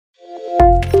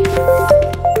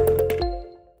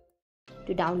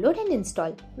To download and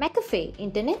install McAfee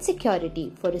Internet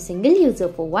Security for a single user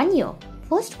for 1 year,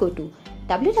 first go to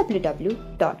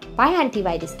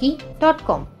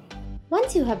www.byantiviruskey.com.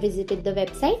 Once you have visited the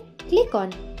website, click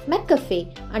on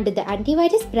McAfee under the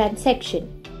Antivirus brand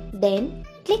section. Then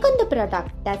click on the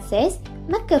product that says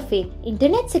McAfee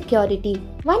Internet Security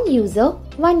 1 user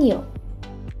 1 year.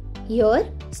 Here,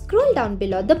 scroll down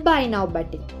below the Buy Now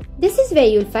button. This is where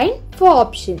you'll find 4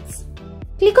 options.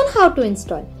 Click on How to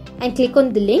install and click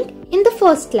on the link in the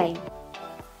first line.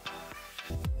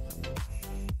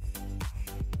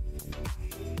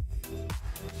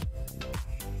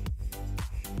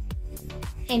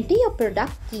 Enter your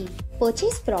product key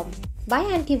purchased from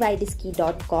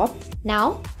byantiviruskey.com.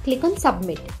 Now click on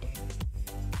Submit.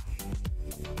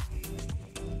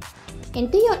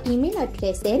 Enter your email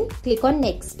address, then click on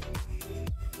Next.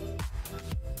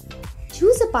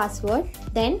 Choose a password,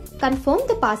 then confirm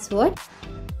the password.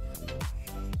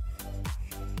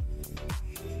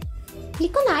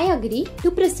 Click on I agree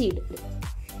to proceed.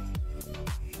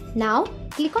 Now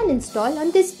click on Install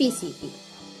on this PC.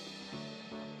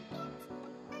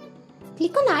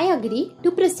 Click on I agree to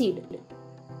proceed.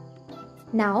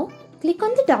 Now click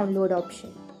on the download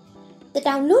option. The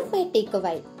download might take a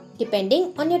while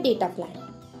depending on your data plan.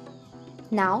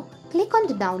 Now click on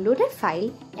the downloaded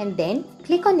file and then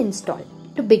click on Install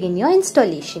to begin your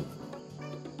installation.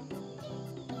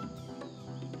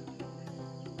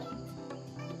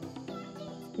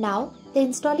 Now the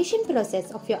installation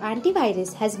process of your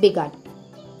antivirus has begun.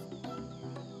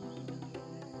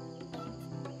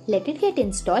 Let it get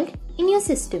installed in your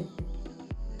system.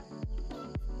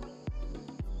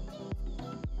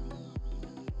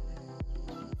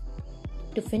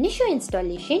 To finish your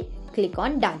installation, click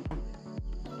on Done.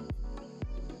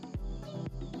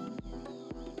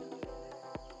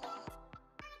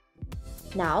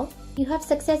 Now you have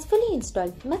successfully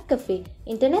installed McAfee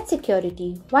Internet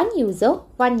Security 1 user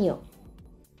 1 year.